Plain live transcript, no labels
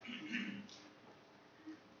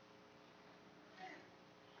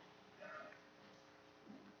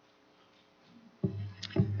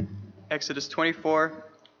Exodus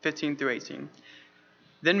 24:15 through 18.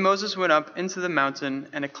 Then Moses went up into the mountain,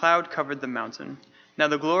 and a cloud covered the mountain. Now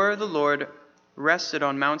the glory of the Lord rested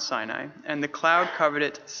on Mount Sinai, and the cloud covered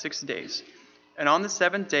it 6 days. And on the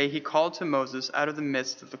seventh day he called to Moses out of the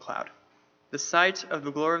midst of the cloud. The sight of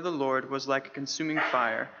the glory of the Lord was like a consuming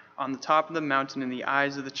fire on the top of the mountain in the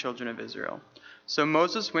eyes of the children of Israel. So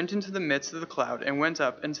Moses went into the midst of the cloud and went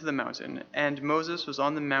up into the mountain, and Moses was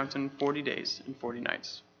on the mountain 40 days and 40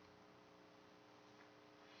 nights.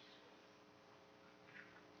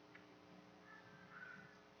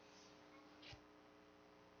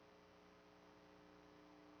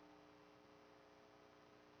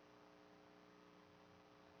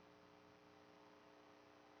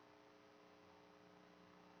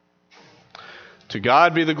 To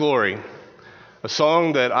God be the glory, a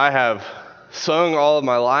song that I have sung all of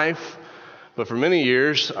my life, but for many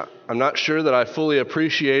years, I'm not sure that I fully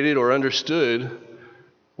appreciated or understood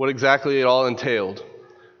what exactly it all entailed.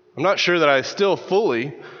 I'm not sure that I still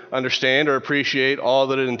fully understand or appreciate all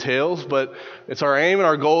that it entails, but it's our aim and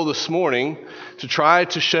our goal this morning to try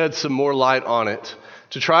to shed some more light on it,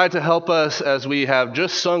 to try to help us as we have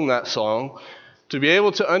just sung that song, to be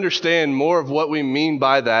able to understand more of what we mean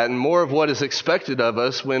by that and more of what is expected of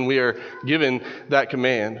us when we are given that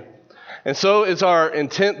command. And so it's our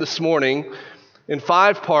intent this morning in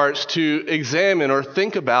 5 parts to examine or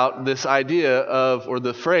think about this idea of, or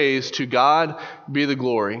the phrase, to God be the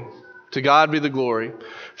glory. To God be the glory.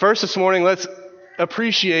 First this morning, let's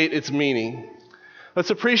appreciate its meaning. Let's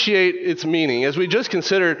appreciate its meaning. As we just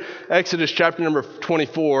considered Exodus chapter number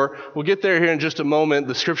 24, we'll get there here in just a moment,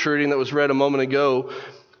 the scripture reading that was read a moment ago.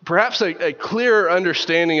 Perhaps a clearer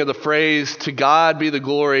understanding of the phrase, to God be the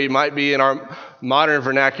glory, might be in our modern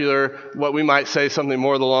vernacular, what we might say something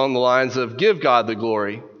more along the lines of, give God the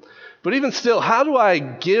glory. But even still, how do I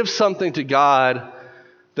give something to God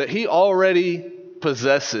that He already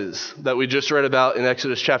possesses, that we just read about in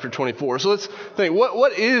Exodus chapter 24? So let's think,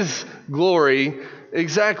 what is glory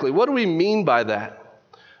exactly? What do we mean by that?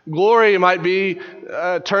 Glory might be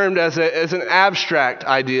termed as an abstract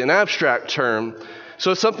idea, an abstract term.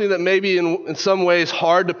 So it's something that may be in some ways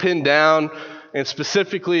hard to pin down and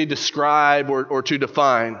specifically describe or to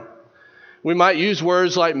define. We might use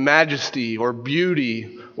words like majesty or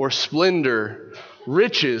beauty or splendor,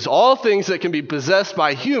 riches, all things that can be possessed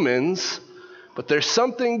by humans, but there's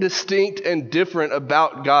something distinct and different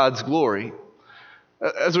about God's glory.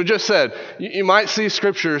 As we just said, you might see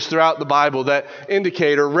scriptures throughout the Bible that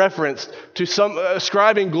indicate or reference to some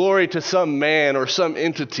ascribing glory to some man or some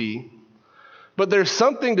entity. But there's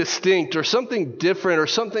something distinct or something different or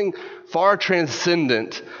something far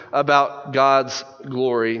transcendent about God's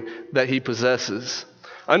glory that He possesses.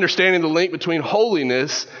 Understanding the link between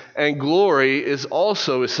holiness and glory is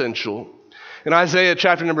also essential. In Isaiah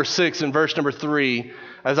chapter number 6 and verse number 3,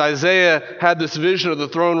 as Isaiah had this vision of the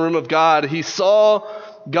throne room of God, he saw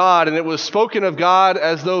God, and it was spoken of God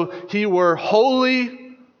as though He were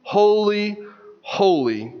holy, holy,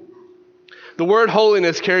 holy. The word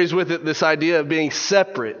holiness carries with it this idea of being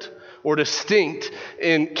separate or distinct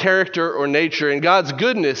in character or nature. And God's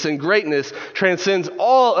goodness and greatness transcends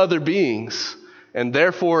all other beings, and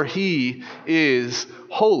therefore He is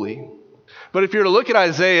holy. But if you're to look at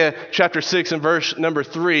Isaiah chapter 6 and verse number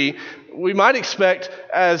 3, we might expect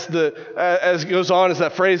as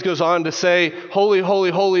that phrase goes on to say, holy,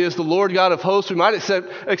 holy, holy is the Lord God of hosts, we might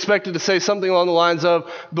expect it to say something along the lines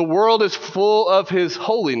of, the world is full of His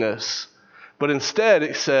holiness. But instead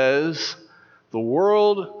it says, the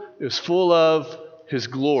world is full of His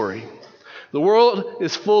glory. The world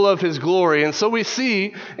is full of His glory. And so we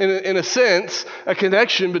see, in a sense, a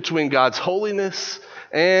connection between God's holiness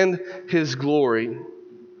and His glory.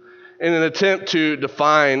 In an attempt to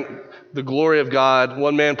define the glory of God,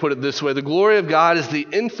 one man put it this way: the glory of God is the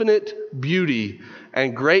infinite beauty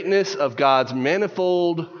and greatness of God's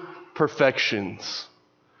manifold perfections.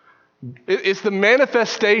 It's the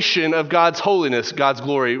manifestation of God's holiness, God's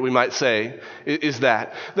glory, we might say, is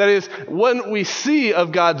that. That is, when we see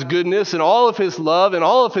of God's goodness and all of His love and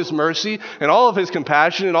all of His mercy and all of His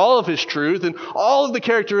compassion and all of His truth and all of the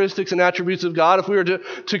characteristics and attributes of God, if we were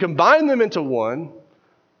to combine them into one,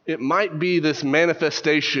 it might be this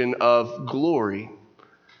manifestation of glory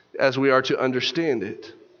as we are to understand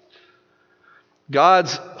it.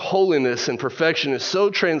 God's holiness and perfection is so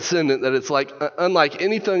transcendent that it's unlike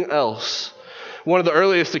anything else. One of the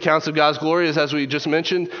earliest accounts of God's glory is, as we just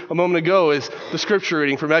mentioned a moment ago, is the scripture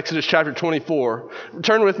reading from Exodus chapter 24.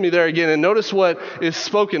 Turn with me there again and notice what is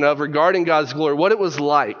spoken of regarding God's glory, what it was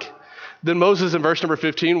like. Then Moses in verse number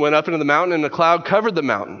 15 went up into the mountain, and the cloud covered the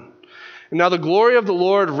mountain. And now the glory of the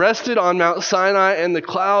Lord rested on Mount Sinai, and the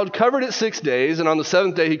cloud covered it 6 days. And on the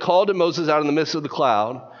seventh day he called to Moses out of the midst of the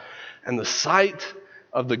cloud. And the sight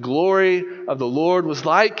of the glory of the Lord was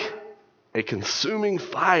like a consuming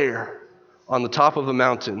fire on the top of the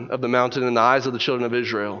mountain in the eyes of the children of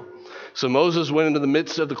Israel. So Moses went into the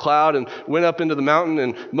midst of the cloud and went up into the mountain,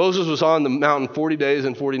 and Moses was on the mountain 40 days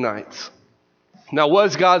and 40 nights. Now,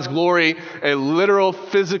 was God's glory a literal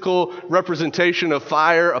physical representation of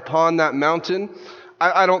fire upon that mountain?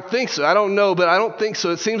 I don't think so. I don't know, but I don't think so.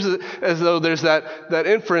 It seems as though there's that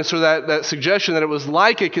inference or that suggestion that it was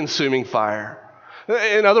like a consuming fire.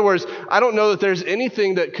 In other words, I don't know that there's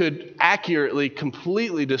anything that could accurately,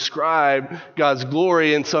 completely describe God's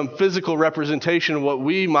glory in some physical representation of what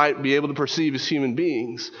we might be able to perceive as human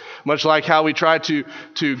beings. Much like how we try to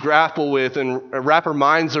grapple with and wrap our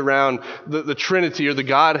minds around the Trinity or the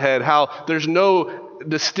Godhead, how there's no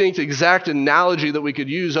distinct, exact analogy that we could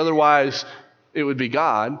use, otherwise it would be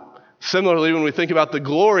God. Similarly, when we think about the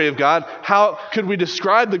glory of God, how could we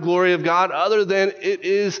describe the glory of God other than it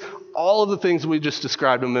is all of the things we just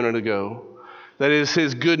described a minute ago? That is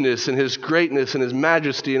his goodness and his greatness and his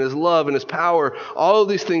majesty and his love and his power, all of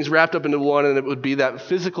these things wrapped up into one, and it would be that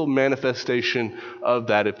physical manifestation of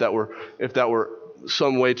that if that were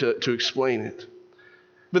some way to explain it.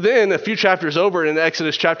 But then a few chapters over in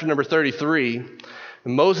Exodus chapter number 33,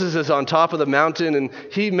 Moses is on top of the mountain and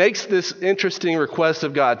he makes this interesting request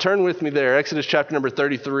of God. Turn with me there, Exodus chapter number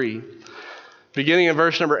 33, beginning in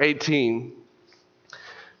verse number 18.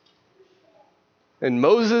 And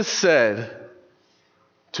Moses said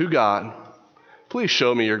to God, "Please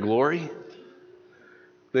show me your glory."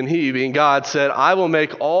 Then he, being God, said, "I will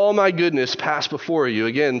make all my goodness pass before you."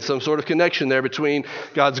 Again, some sort of connection there between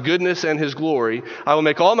God's goodness and his glory. "I will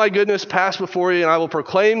make all my goodness pass before you, and I will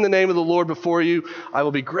proclaim the name of the Lord before you. I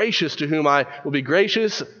will be gracious to whom I will be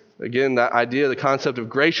gracious." Again, that idea, the concept of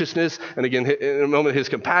graciousness, and again, in a moment, his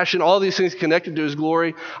compassion, all these things connected to his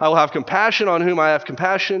glory. "I will have compassion on whom I have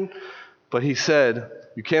compassion." But he said,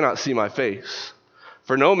 "You cannot see my face,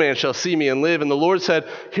 for no man shall see me and live." And the Lord said,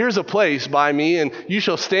 "Here's a place by me, and you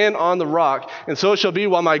shall stand on the rock. And so it shall be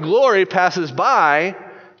while my glory passes by,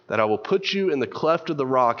 that I will put you in the cleft of the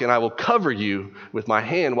rock, and I will cover you with my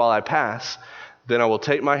hand while I pass. Then I will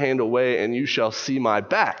take my hand away, and you shall see my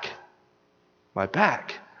back,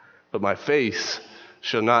 but my face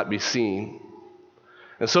shall not be seen."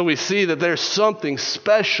 And so we see that there's something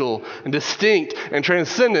special and distinct and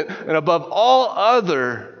transcendent and above all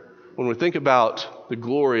other when we think about the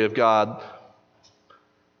glory of God.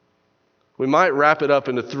 We might wrap it up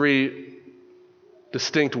into three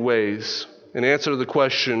distinct ways in answer to the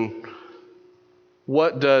question,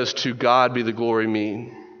 what does "to God be the glory"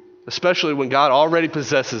 mean? Especially when God already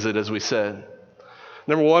possesses it, as we said.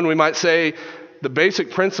 Number one, we might say the basic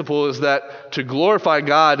principle is that to glorify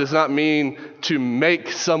God does not mean to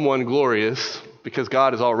make someone glorious, because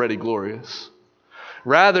God is already glorious.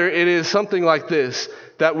 Rather, it is something like this,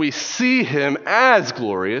 that we see him as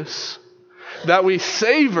glorious, that we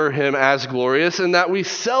savor him as glorious, and that we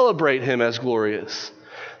celebrate him as glorious.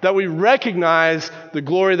 That we recognize the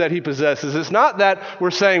glory that he possesses. It's not that we're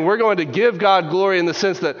saying we're going to give God glory in the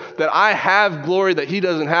sense that I have glory that he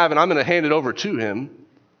doesn't have and I'm going to hand it over to him.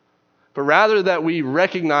 But rather that we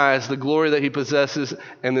recognize the glory that he possesses.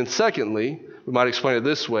 And then secondly, we might explain it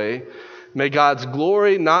this way, may God's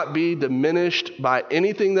glory not be diminished by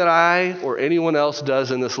anything that I or anyone else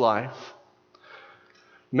does in this life.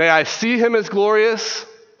 May I see him as glorious,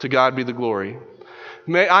 to God be the glory.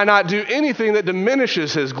 May I not do anything that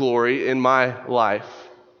diminishes his glory in my life,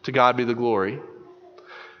 to God be the glory.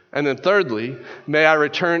 And then thirdly, may I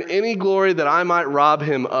return any glory that I might rob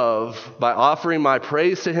him of by offering my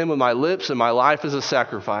praise to him with my lips and my life as a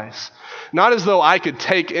sacrifice. Not as though I could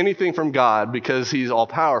take anything from God because he's all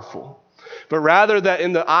powerful, but rather that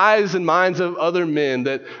in the eyes and minds of other men,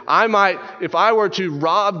 that I might, if I were to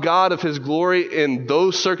rob God of his glory in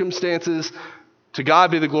those circumstances, to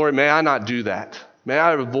God be the glory, may I not do that. May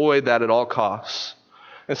I avoid that at all costs.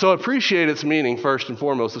 And so appreciate its meaning first and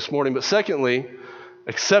foremost this morning, but secondly,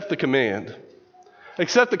 accept the command.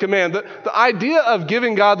 Accept the command. The idea of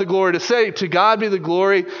giving God the glory, to say "to God be the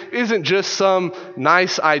glory," isn't just some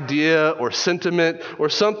nice idea or sentiment or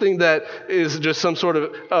something that is just some sort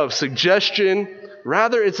of suggestion.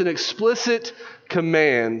 Rather, it's an explicit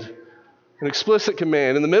command. An explicit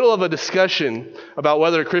command. In the middle of a discussion about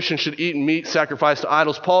whether a Christian should eat meat sacrificed to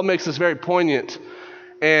idols, Paul makes this very poignant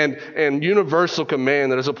and universal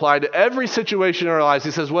command that is applied to every situation in our lives. He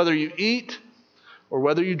says, whether you eat or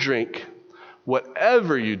whether you drink,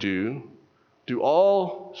 whatever you do, do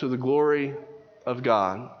all to the glory of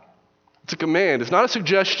God. It's a command. It's not a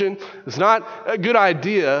suggestion. It's not a good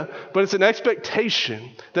idea, but it's an expectation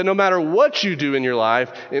that no matter what you do in your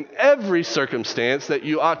life, in every circumstance, that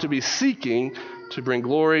you ought to be seeking to bring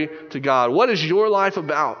glory to God. What is your life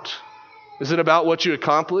about? Is it about what you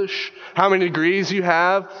accomplish? How many degrees you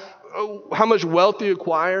have? How much wealth you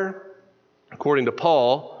acquire? According to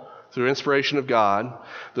Paul, through inspiration of God,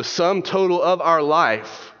 the sum total of our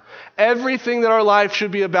life, everything that our life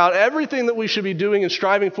should be about, everything that we should be doing and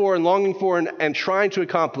striving for and longing for and trying to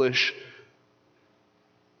accomplish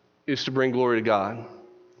is to bring glory to God,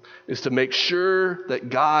 is to make sure that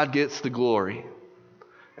God gets the glory.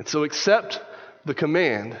 And so accept the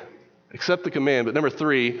command. But number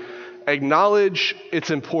 3, acknowledge its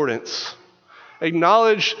importance.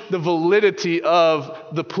 Acknowledge the validity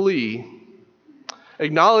of the plea.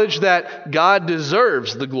 Acknowledge that God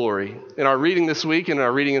deserves the glory. In our reading this week, in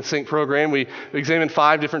our Reading in Sync program, we examined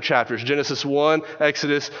 5 different chapters. Genesis 1,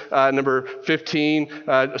 Exodus number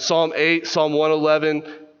 15, Psalm 8, Psalm 111,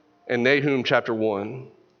 and Nahum chapter 1.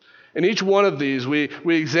 In each one of these, we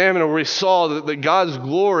examined or we saw that God's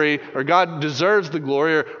glory, or God deserves the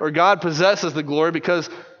glory, or God possesses the glory because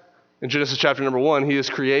in Genesis chapter number 1, He is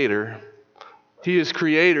creator. He is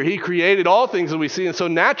creator. He created all things that we see. And so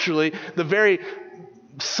naturally, the very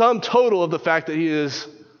sum total of the fact that He is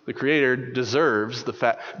the creator deserves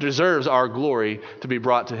our glory to be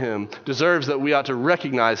brought to Him, deserves that we ought to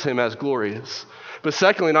recognize Him as glorious. But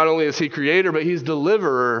secondly, not only is He creator, but He's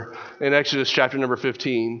deliverer in Exodus chapter number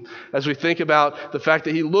 15. As we think about the fact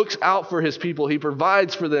that He looks out for His people, He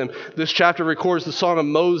provides for them. This chapter records the song of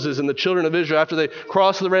Moses and the children of Israel after they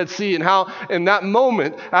crossed the Red Sea, and how in that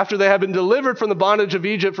moment, after they have been delivered from the bondage of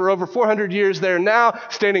Egypt for over 400 years, they're now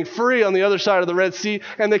standing free on the other side of the Red Sea,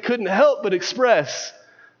 and they couldn't help but express,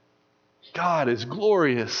 God is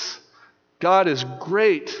glorious. God is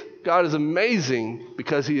great. God is amazing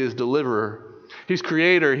because He is deliverer. He's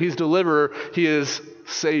creator. He's deliverer. He is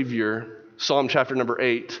savior. Psalm chapter number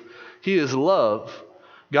 8. He is love.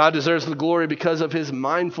 God deserves the glory because of His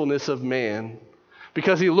mindfulness of man.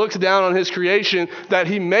 Because He looks down on His creation that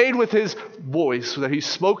He made with His voice, that He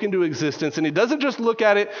spoke into existence. And He doesn't just look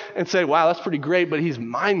at it and say, wow, that's pretty great, but He's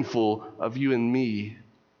mindful of you and me.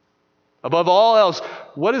 Above all else,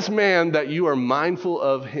 what is man that you are mindful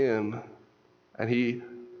of him? And He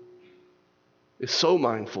is so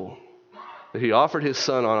mindful that He offered His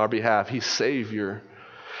Son on our behalf. He's Savior.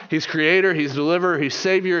 He's Creator. He's Deliverer. He's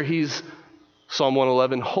Savior. He's, Psalm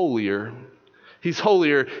 111, holier. He's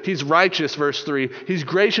holier. He's righteous, verse 3. He's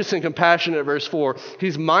gracious and compassionate, verse 4.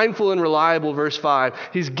 He's mindful and reliable, verse 5.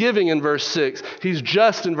 He's giving in verse 6. He's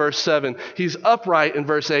just in verse 7. He's upright in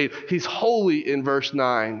verse 8. He's holy in verse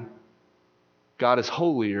 9. God is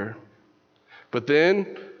holier. But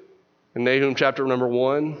then, in Nahum chapter number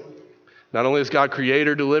 1, not only is God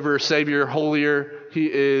creator, deliverer, savior, holier,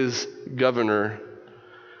 He is governor.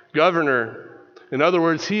 Governor. In other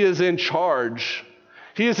words, He is in charge.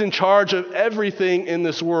 He is in charge of everything in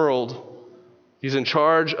this world. He's in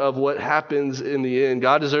charge of what happens in the end.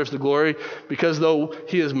 God deserves the glory because though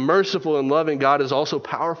He is merciful and loving, God is also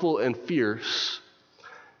powerful and fierce.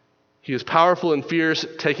 He is powerful and fierce,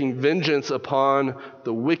 taking vengeance upon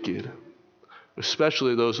the wicked,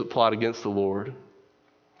 especially those that plot against the Lord.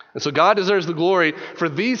 And so God deserves the glory for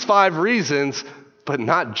these 5 reasons, but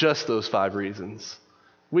not just those 5 reasons.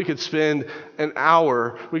 We could spend an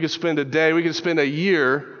hour, we could spend a day, we could spend a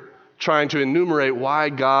year trying to enumerate why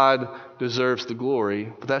God deserves the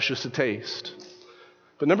glory, but that's just a taste.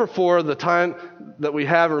 But number 4, the time that we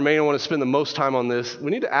have remaining, I want to spend the most time on this. We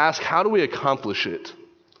need to ask, how do we accomplish it?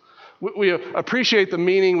 We appreciate the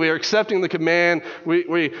meaning, we are accepting the command,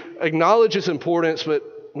 we acknowledge its importance, but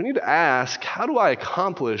we need to ask, how do I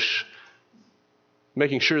accomplish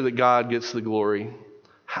making sure that God gets the glory?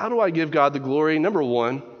 How do I give God the glory? Number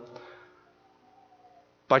 1,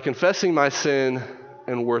 by confessing my sin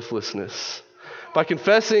and worthlessness. By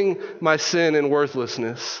confessing my sin and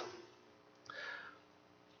worthlessness.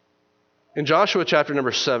 In Joshua chapter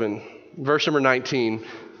number 7, verse number 19,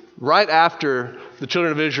 right after the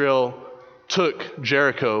children of Israel took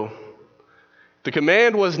Jericho, the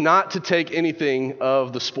command was not to take anything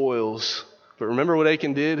of the spoils. But remember what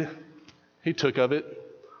Achan did? He took of it.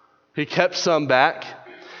 He kept some back.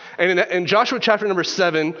 And in Joshua chapter number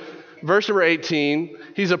 7, verse number 18,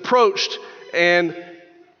 he's approached, and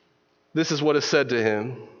this is what is said to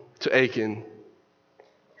him, to Achan.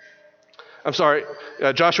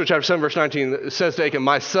 Joshua chapter 7, verse 19, it says to Achan,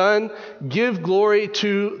 "My son, give glory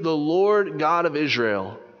to the Lord God of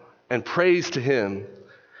Israel, and praise to Him.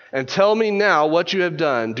 And tell me now what you have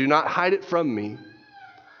done. Do not hide it from me."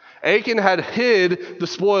 Achan had hid the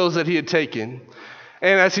spoils that he had taken.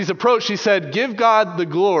 And as he's approached, he said, give God the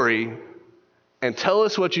glory and tell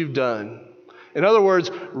us what you've done. In other words,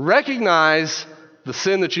 recognize the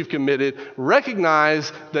sin that you've committed.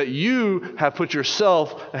 Recognize that you have put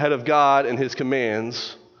yourself ahead of God and his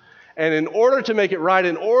commands. And in order to make it right,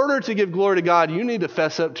 in order to give glory to God, you need to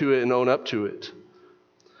fess up to it and own up to it.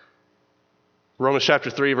 Romans chapter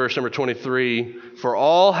 3, verse number 23, for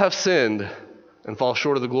all have sinned and fall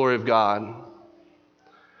short of the glory of God.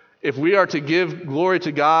 If we are to give glory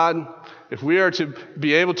to God, if we are to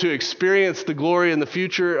be able to experience the glory in the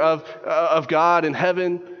future of God in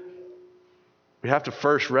heaven, we have to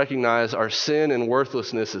first recognize our sin and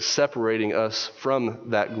worthlessness is separating us from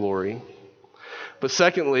that glory. But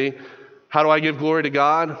secondly, how do I give glory to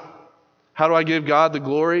God? How do I give God the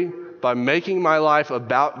glory? By making my life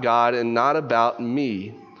about God and not about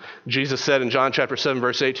me. Jesus said in John chapter 7,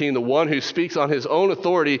 verse 18, the one who speaks on his own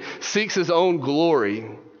authority seeks his own glory.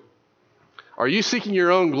 Are you seeking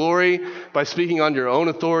your own glory by speaking on your own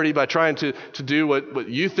authority, by trying to do what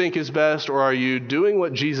you think is best, or are you doing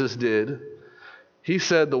what Jesus did? He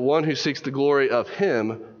said the one who seeks the glory of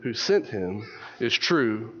him who sent him is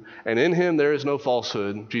true, and in him there is no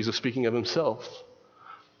falsehood. Jesus speaking of himself.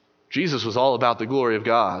 Jesus was all about the glory of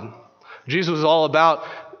God. Jesus was all about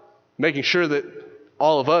making sure that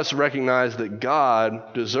all of us recognize that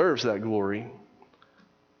God deserves that glory.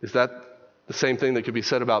 Is that the same thing that could be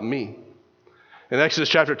said about me? In Exodus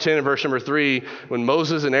chapter 10 and verse number 3, when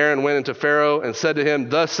Moses and Aaron went into Pharaoh and said to him,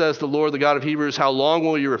 thus says the Lord, the God of Hebrews, how long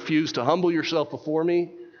will you refuse to humble yourself before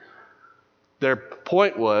me? Their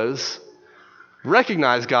point was,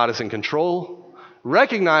 recognize God is in control.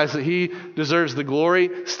 Recognize that he deserves the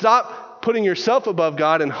glory. Stop putting yourself above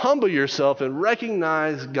God and humble yourself and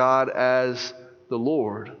recognize God as the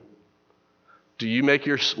Lord. Do you make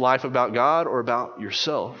your life about God or about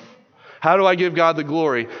yourself? How do I give God the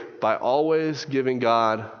glory? By always giving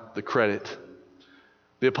God the credit.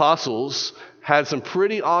 The apostles had some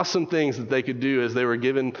pretty awesome things that they could do as they were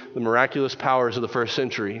given the miraculous powers of the first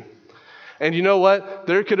century. And you know what?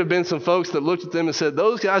 There could have been some folks that looked at them and said,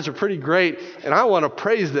 those guys are pretty great, and I want to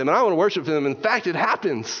praise them, and I want to worship them. In fact, it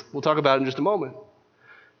happens. We'll talk about it in just a moment.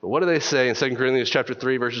 But what do they say in 2 Corinthians chapter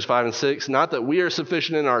 3, verses 5 and 6? Not that we are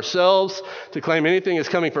sufficient in ourselves to claim anything is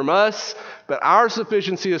coming from us, but our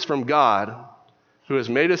sufficiency is from God, who has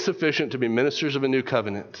made us sufficient to be ministers of a new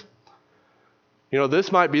covenant. You know,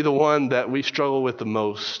 this might be the one that we struggle with the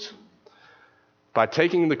most. By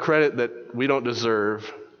taking the credit that we don't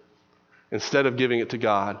deserve instead of giving it to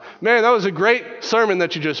God. Man, that was a great sermon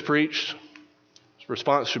that you just preached. His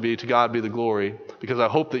response should be, to God be the glory, because I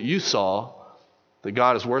hope that you saw that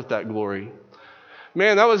God is worth that glory.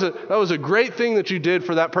 Man, that was a great thing that you did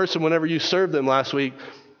for that person whenever you served them last week.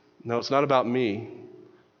 No, it's not about me.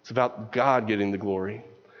 It's about God getting the glory.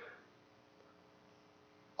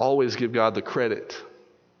 Always give God the credit.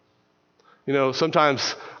 You know,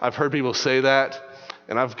 sometimes I've heard people say that,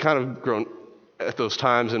 and I've kind of grown at those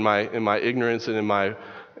times in my ignorance and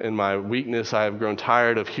in my weakness. I have grown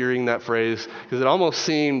tired of hearing that phrase because it almost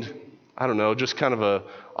seemed, I don't know, just kind of a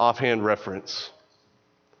offhand reference.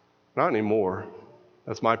 Not anymore.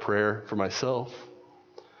 That's my prayer for myself.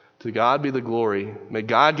 To God be the glory. May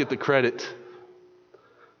God get the credit.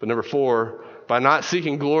 But number 4, by not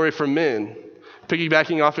seeking glory from men.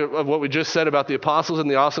 Piggybacking off of what we just said about the apostles and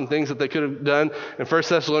the awesome things that they could have done in 1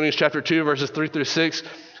 Thessalonians chapter 2, verses 3 through 6.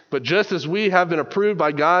 But just as we have been approved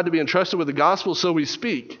by God to be entrusted with the gospel, so we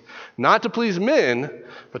speak. Not to please men,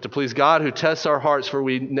 but to please God who tests our hearts. For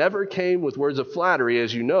we never came with words of flattery,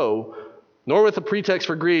 as you know, nor with a pretext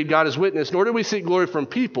for greed, God is witness, nor did we seek glory from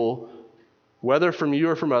people, whether from you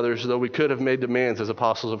or from others, though we could have made demands as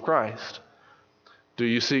apostles of Christ. Do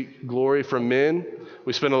you seek glory from men?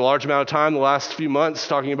 We spent a large amount of time the last few months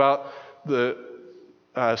talking about the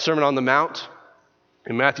Sermon on the Mount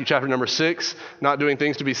in Matthew chapter number 6, not doing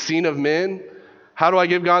things to be seen of men. How do I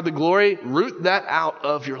give God the glory? Root that out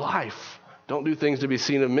of your life. Don't do things to be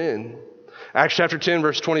seen of men. Acts chapter 10,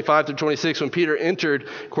 verse 25 through 26, when Peter entered,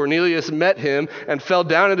 Cornelius met him and fell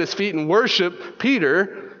down at his feet and worshiped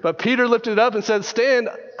Peter. But Peter lifted up and said, stand,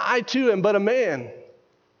 I too am but a man.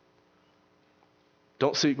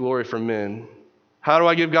 Don't seek glory from men. How do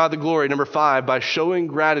I give God the glory? Number 5, by showing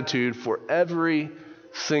gratitude for every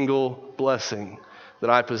single blessing that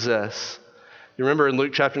I possess. You remember in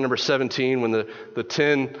Luke chapter number 17 when the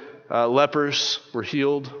 10 lepers were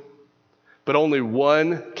healed, but only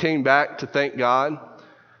one came back to thank God?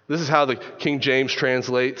 This is how the King James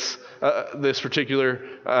translates this particular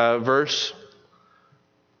verse.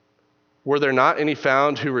 Were there not any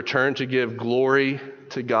found who returned to give glory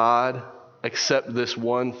to God except this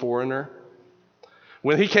one foreigner?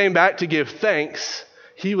 When he came back to give thanks,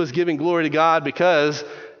 he was giving glory to God because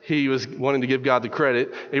he was wanting to give God the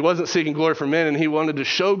credit. He wasn't seeking glory from men, and he wanted to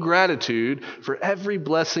show gratitude for every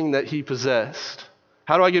blessing that he possessed.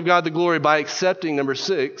 How do I give God the glory? By accepting, number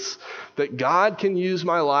 6, that God can use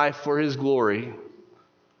my life for his glory,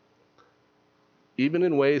 even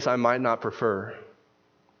in ways I might not prefer.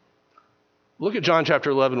 Look at John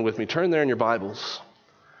chapter 11 with me. Turn there in your Bibles.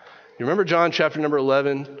 You remember John chapter number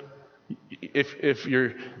 11? If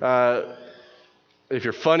you're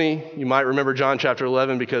funny, you might remember John chapter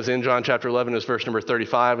 11, because in John chapter 11 is verse number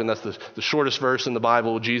 35, and that's the shortest verse in the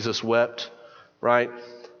Bible. Jesus wept, right?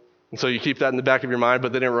 And so you keep that in the back of your mind,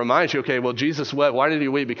 but then it reminds you, okay, well, Jesus wept. Why did he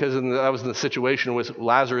weep? Because that was in the situation in which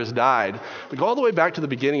Lazarus died. But go all the way back to the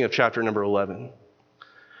beginning of chapter number 11.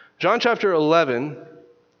 John chapter 11,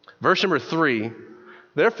 verse number 3,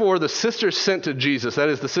 therefore the sisters sent to Jesus, that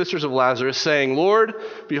is the sisters of Lazarus, saying, Lord,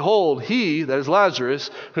 behold, he, that is Lazarus,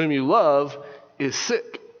 whom you love, is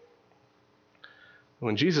sick.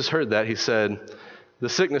 When Jesus heard that, he said, the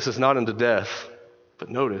sickness is not unto death, but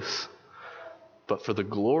notice, but for the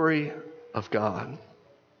glory of God,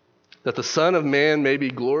 that the Son of Man may be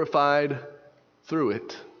glorified through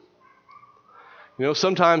it. You know,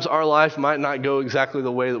 sometimes our life might not go exactly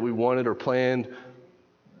the way that we wanted or planned.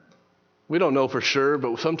 We don't know for sure,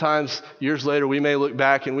 but sometimes years later we may look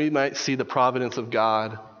back and we might see the providence of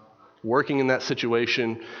God working in that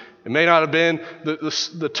situation. It may not have been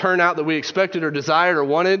the turnout that we expected or desired or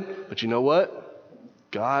wanted, but you know what?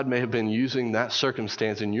 God may have been using that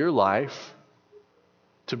circumstance in your life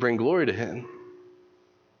to bring glory to him.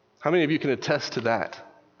 How many of you can attest to that?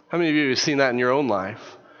 How many of you have seen that in your own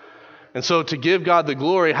life? And so to give God the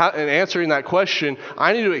glory, and answering that question,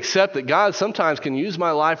 I need to accept that God sometimes can use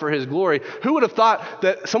my life for his glory. Who would have thought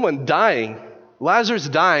that someone dying, Lazarus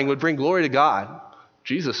dying, would bring glory to God?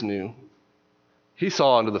 Jesus knew. He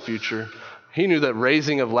saw into the future. He knew that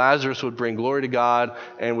raising of Lazarus would bring glory to God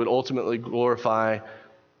and would ultimately glorify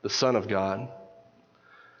the Son of God.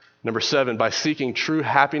 Number 7, by seeking true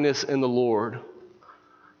happiness in the Lord.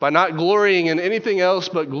 By not glorying in anything else,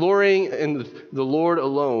 but glorying in the Lord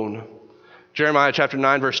alone. Jeremiah chapter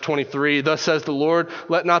 9, verse 23, thus says the Lord,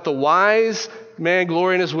 let not the wise man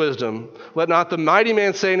glory in his wisdom. Let not the mighty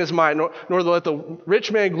man say in his might, nor let the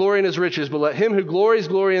rich man glory in his riches, but let him who glories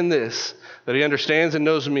glory in this, that he understands and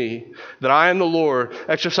knows me, that I am the Lord,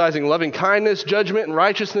 exercising loving kindness, judgment, and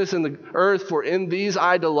righteousness in the earth, for in these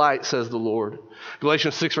I delight, says the Lord.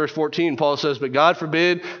 Galatians 6, verse 14, Paul says, but God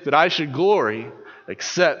forbid that I should glory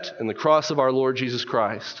except in the cross of our Lord Jesus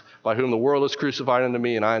Christ, by whom the world is crucified unto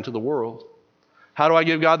me and I unto the world. How do I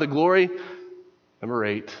give God the glory? Number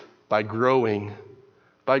 8, by growing.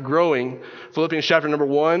 By growing. Philippians chapter number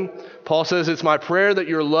 1, Paul says, it's my prayer that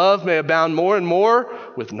your love may abound more and more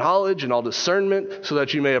with knowledge and all discernment, so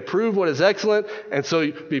that you may approve what is excellent, and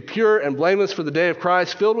so be pure and blameless for the day of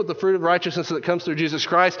Christ, filled with the fruit of righteousness that comes through Jesus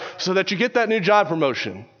Christ, so that you get that new job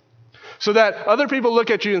promotion. So that other people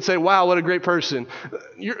look at you and say, wow, what a great person.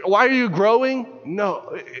 Why are you growing? No,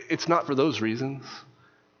 it's not for those reasons.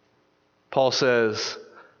 Paul says,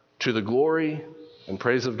 to the glory and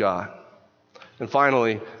praise of God. And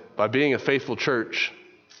finally, by being a faithful church.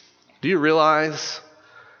 Do you realize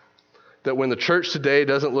that when the church today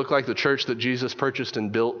doesn't look like the church that Jesus purchased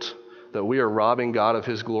and built, that we are robbing God of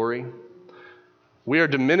his glory? We are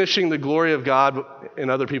diminishing the glory of God in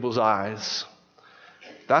other people's eyes.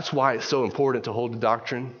 That's why it's so important to hold to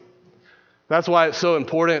doctrine. That's why it's so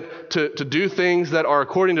important to do things that are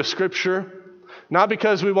according to Scripture. Not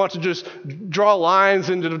because we want to just draw lines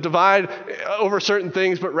and to divide over certain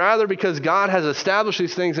things, but rather because God has established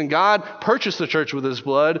these things and God purchased the church with his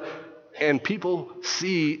blood, and people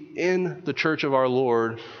see in the church of our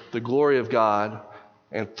Lord the glory of God,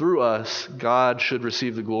 and through us, God should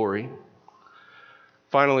receive the glory.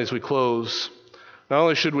 Finally, as we close, not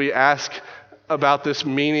only should we ask about this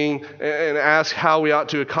meaning and ask how we ought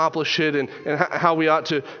to accomplish it and how we ought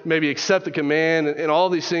to maybe accept the command and all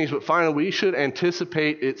these things, but finally we should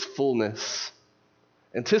anticipate its fullness.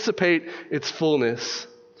 Anticipate its fullness.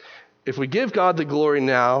 If we give God the glory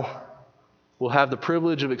now, we'll have the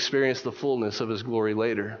privilege of experiencing the fullness of his glory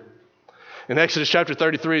later. In Exodus chapter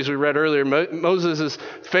 33, as we read earlier, Moses'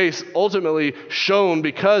 face ultimately shone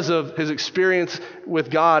because of his experience with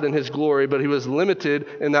God and his glory, but he was limited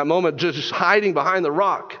in that moment just hiding behind the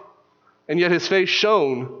rock. And yet his face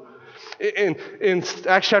shone. In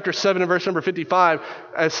Acts chapter 7 and verse number 55,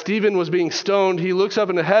 as Stephen was being stoned, he looks up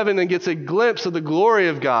into heaven and gets a glimpse of the glory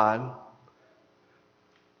of God.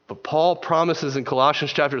 But Paul promises in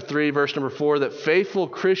Colossians chapter 3, verse number 4, that faithful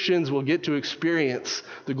Christians will get to experience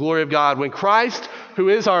the glory of God. When Christ, who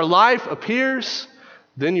is our life, appears,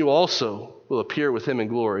 Then you also will appear with him in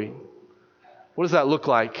glory. What does that look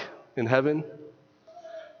like in heaven?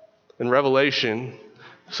 In Revelation,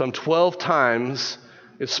 some 12 times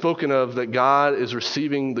it's spoken of that God is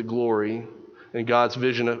receiving the glory in God's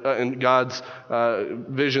vision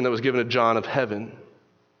vision that was given to John of heaven.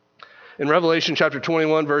 In Revelation chapter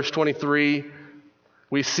 21, verse 23,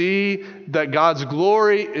 we see that God's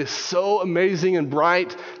glory is so amazing and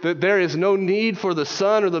bright that there is no need for the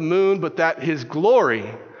sun or the moon, but that his glory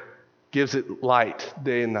gives it light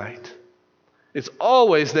day and night. It's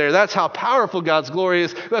always there. That's how powerful God's glory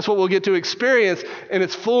is. That's what we'll get to experience in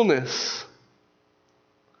its fullness.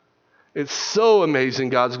 It's so amazing,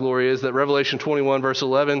 God's glory is, that Revelation 21, verse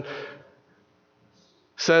 11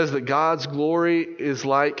 says that God's glory is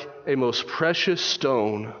like a most precious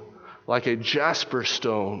stone, like a jasper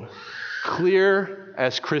stone, clear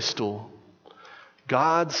as crystal.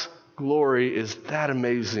 God's glory is that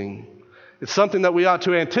amazing. It's something that we ought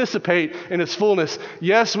to anticipate in its fullness.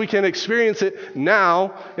 Yes, we can experience it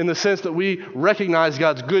now in the sense that we recognize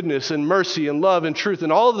God's goodness and mercy and love and truth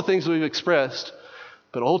and all of the things that we've expressed.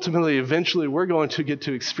 But ultimately, eventually, we're going to get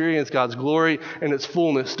to experience God's glory in its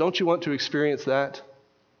fullness. Don't you want to experience that?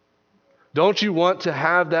 Don't you want to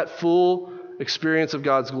have that full experience of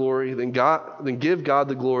God's glory? Then give God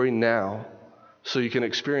the glory now so you can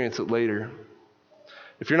experience it later.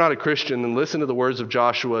 If you're not a Christian, then listen to the words of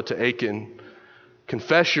Joshua to Achan.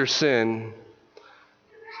 Confess your sin,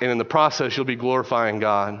 and in the process, you'll be glorifying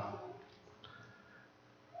God.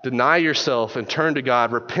 Deny yourself and turn to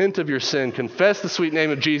God. Repent of your sin. Confess the sweet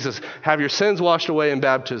name of Jesus. Have your sins washed away in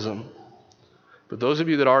baptism. But those of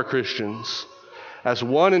you that are Christians, as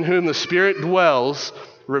one in whom the Spirit dwells,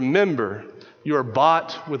 remember you are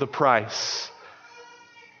bought with a price.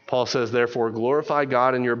 Paul says, therefore, glorify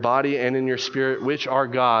God in your body and in your spirit, which are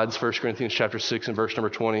God's, 1 Corinthians chapter 6 and verse number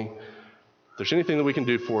 20. If there's anything that we can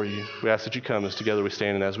do for you, we ask that you come as together we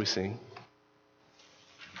stand and as we sing.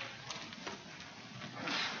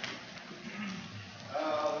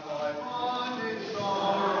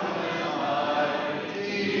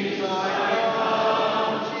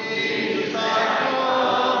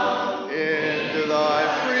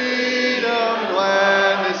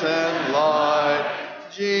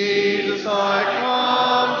 Jesus, I come.